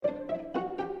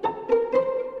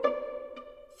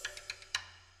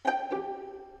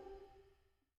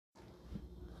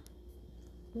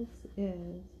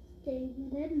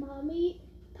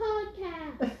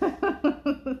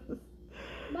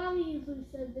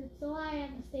so I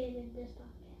understand in this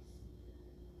podcast.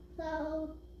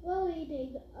 So, we're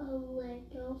reading a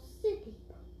Lego City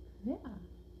book. Yeah.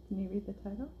 Can you read the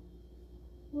title?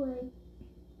 Like,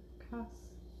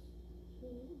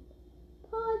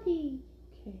 party.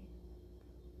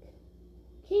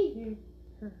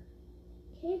 Caper.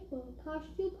 Caper.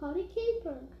 Costume party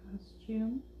caper.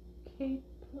 Costume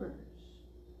capers.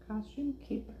 Costume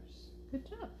capers. Good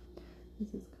job.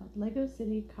 This is called Lego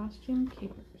City Costume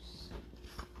Capers.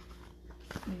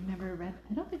 We've never read,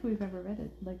 I don't think we've ever read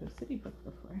a Lego City book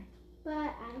before. But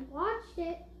I watched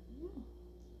it.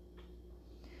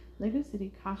 Lego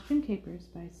City Costume Capers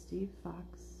by Steve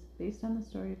Fox, based on the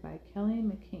story by Kelly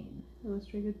McCain,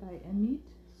 illustrated by Amit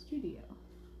Studio.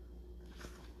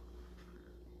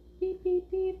 Beep, beep,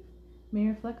 beep.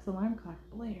 Mayor Fleck's alarm clock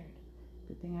blared.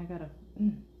 Good thing I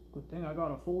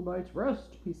got a full night's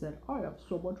rest, he said. I have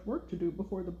so much work to do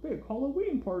before the big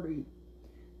Halloween party.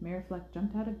 Mayor Fleck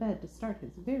jumped out of bed to start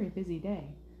his very busy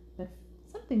day, but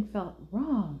something felt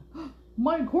wrong.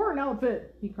 My corn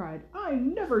outfit, he cried. I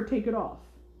never take it off.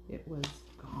 It was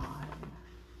gone.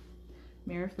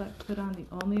 Mayor Fleck put on the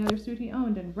only other suit he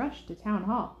owned and rushed to town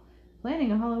hall.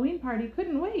 Planning a Halloween party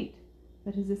couldn't wait,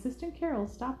 but his assistant Carol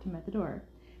stopped him at the door.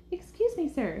 Excuse me,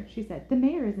 sir, she said. The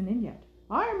mayor isn't in yet.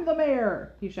 I'm the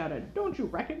mayor, he shouted. Don't you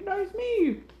recognize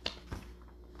me?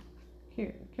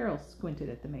 Carol squinted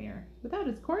at the mayor. Without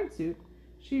his corn suit,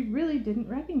 she really didn't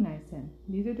recognize him.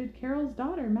 Neither did Carol's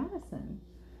daughter, Madison.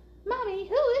 Mommy,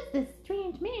 who is this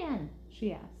strange man?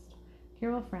 She asked.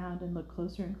 Carol frowned and looked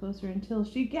closer and closer until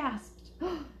she gasped.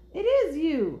 It is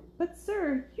you! But,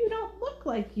 sir, you don't look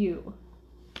like you.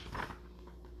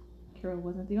 Carol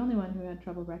wasn't the only one who had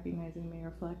trouble recognizing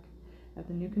Mayor Fleck. At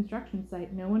the new construction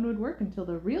site, no one would work until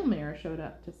the real mayor showed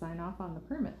up to sign off on the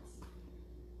permits.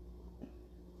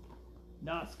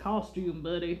 Nice costume,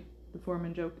 buddy, the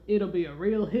foreman joked. It'll be a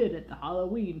real hit at the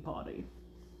Halloween party.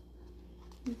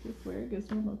 He's just wearing his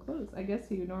normal clothes. I guess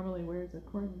he normally wears a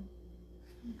corn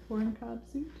cob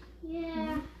suit.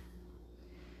 Yeah.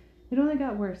 It only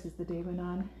got worse as the day went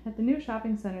on. At the new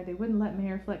shopping center, they wouldn't let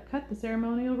Mayor Fleck cut the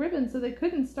ceremonial ribbon, so they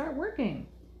couldn't start working.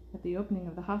 At the opening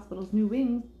of the hospital's new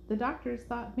wing, the doctors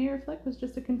thought Mayor Fleck was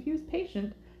just a confused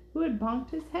patient who had bonked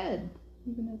his head.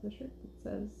 Even has a shirt that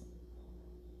says,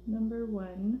 Number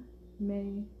 1,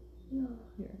 Mayor.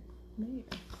 Mayor.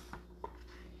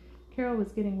 Carol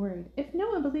was getting worried. If no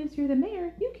one believes you're the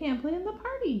mayor, you can't plan the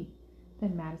party.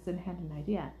 Then Madison had an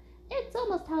idea. It's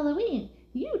almost Halloween.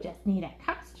 You just need a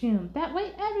costume. That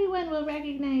way everyone will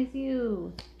recognize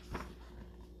you.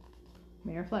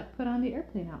 Mayor Fleck put on the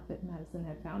airplane outfit Madison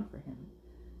had found for him.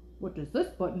 What does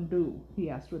this button do? He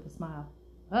asked with a smile.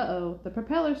 Uh-oh, the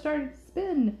propeller started to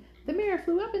spin. The mayor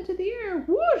flew up into the air.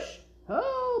 Whoosh!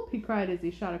 Help! He cried as he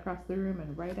shot across the room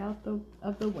and right out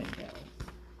of the window.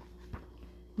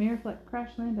 Mayor Fleck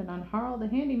crash-landed on Harl the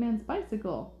handyman's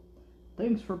bicycle.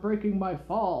 Thanks for breaking my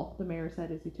fall, the mayor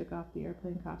said as he took off the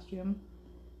airplane costume.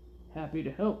 Happy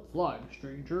to help, flying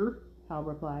stranger, Hal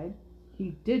replied.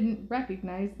 He didn't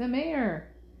recognize the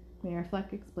mayor. Mayor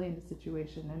Fleck explained the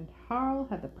situation, and Harl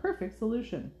had the perfect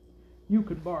solution. You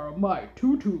can borrow my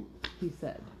tutu, he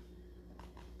said.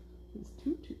 His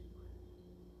tutu.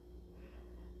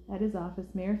 At his office,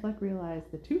 Mayor Fleck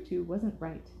realized the tutu wasn't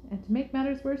right, and to make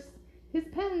matters worse, his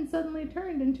pen suddenly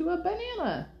turned into a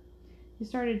banana. He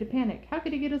started to panic. How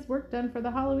could he get his work done for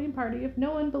the Halloween party if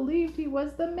no one believed he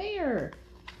was the mayor?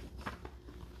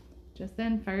 Just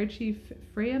then, Fire Chief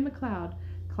Freya McLeod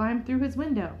climbed through his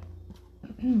window.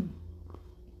 Let's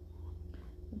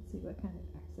see, what kind of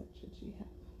accent should she have?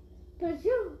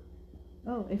 Bonjour.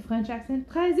 Oh, a French accent?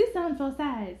 Très en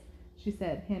français, she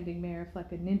said, handing Mayor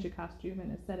Fleck a ninja costume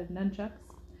and a set of nunchucks.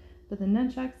 But the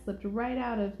nunchucks slipped right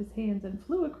out of his hands and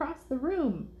flew across the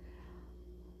room.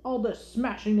 All this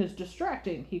smashing is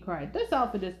distracting, he cried. This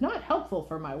outfit is not helpful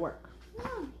for my work.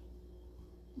 No.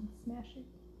 And smashing.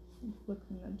 He flipped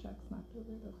the nunchucks, knocked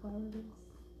over the flower vase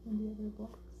and the other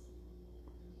blocks.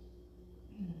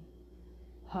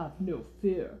 Have no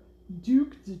fear.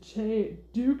 Duke Detain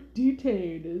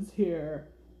is here,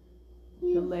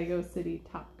 the Lego City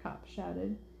top cop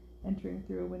shouted, entering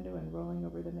through a window and rolling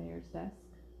over the mayor's desk.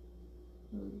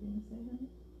 What were you going to say,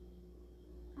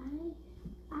 honey?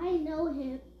 I know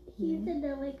him. He's in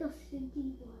the Lego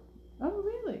City one. Oh,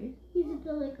 really? He's in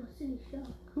the Lego City show.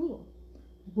 Cool.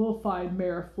 We'll find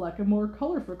Mayor Fleck a more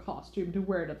colorful costume to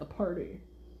wear to the party.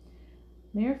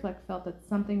 Mayor Fleck felt that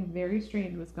something very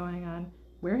strange was going on.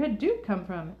 Where had Duke come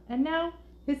from? And now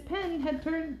his pen had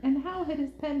turned, and how had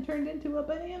his pen turned into a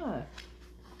banana?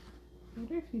 I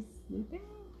wonder if he's sleeping?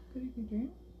 Could he be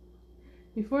dreaming?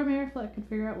 Before Mayor Fleck could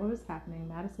figure out what was happening,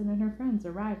 Madison and her friends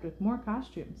arrived with more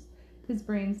costumes. His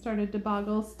brain started to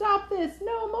boggle. "Stop this!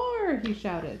 No more!" he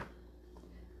shouted.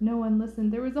 No one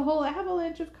listened. There was a whole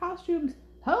avalanche of costumes.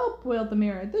 "Help!" wailed the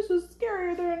mayor. "This is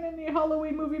scarier than any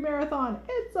Halloween movie marathon.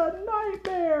 It's a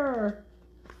nightmare!"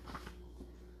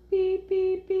 Beep,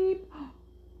 beep, beep.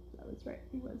 That was right.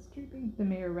 He was dreaming. The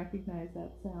mayor recognized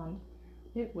that sound.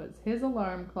 It was his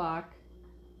alarm clock.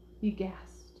 He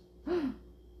gasped.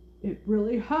 "It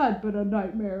really had been a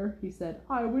nightmare," he said.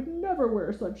 "I would never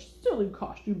wear such silly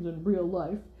costumes in real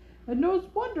life. And no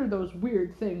wonder those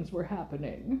weird things were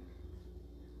happening."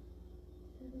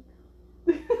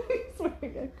 He's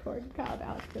wearing a corn cob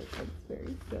outfit. That's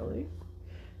very silly.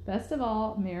 Best of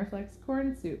all, Mayor Fleck's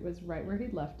corn suit was right where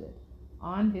he'd left it,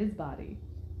 on his body.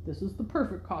 "This is the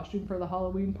perfect costume for the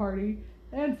Halloween party,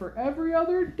 and for every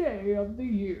other day of the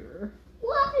year."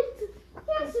 What?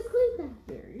 He has to clean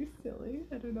that. Very silly.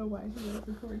 I don't know why he wears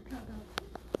a corn cob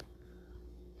outfit.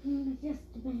 It's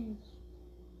just the mayor.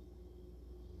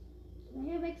 The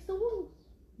mayor makes the rules.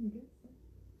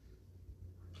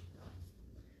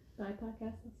 Bye,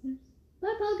 podcast listeners.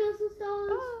 Bye, podcast listeners.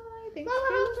 Bye. Thanks Bye,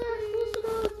 for podcast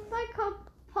listeners. Bye,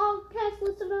 podcast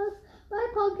listeners. Bye,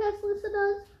 podcast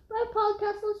listeners. Bye,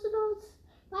 podcast listeners.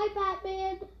 Bye,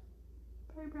 Batman.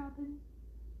 Bye, Robin.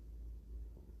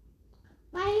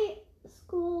 Bye,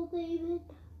 School David.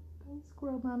 Bye,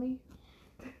 Squirrel Mommy.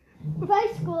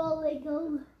 Bye, School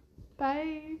Lego.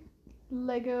 Bye,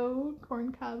 Lego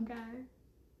corn cob guy.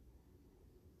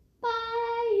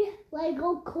 Bye,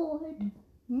 Lego Cord.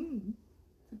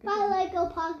 Bye, Lego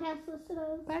podcast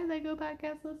listeners. Bye, Lego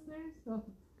podcast listeners. Oh.